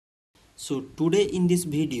So today in this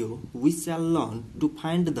video we shall learn to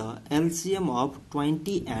find the LCM of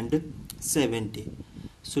 20 and 70.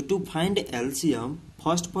 So to find LCM,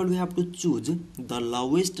 first of all we have to choose the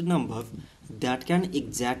lowest number that can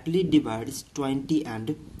exactly divide 20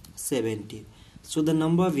 and 70. So the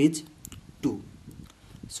number is 2.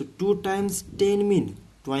 So 2 times 10 mean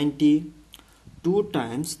 20. 2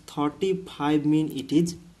 times 35 mean it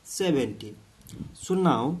is 70. So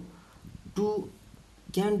now 2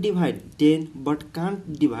 can divide 10 but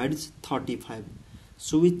can't divide 35.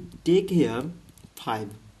 So we take here 5.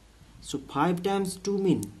 So 5 times 2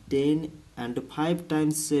 mean 10 and 5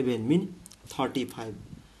 times 7 mean 35.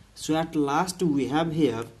 So at last we have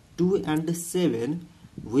here 2 and 7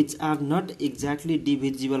 which are not exactly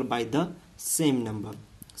divisible by the same number.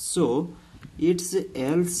 So its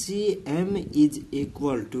LCM is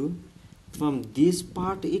equal to, from this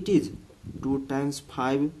part it is 2 times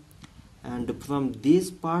 5 and from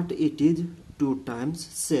this part it is 2 times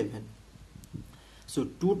 7. So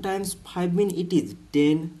 2 times 5 mean it is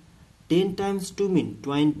 10, 10 times 2 mean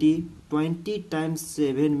 20, 20 times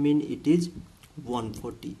 7 mean it is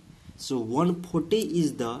 140. So 140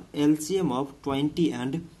 is the LCM of 20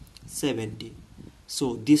 and 70.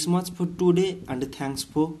 So this much for today and thanks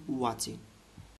for watching.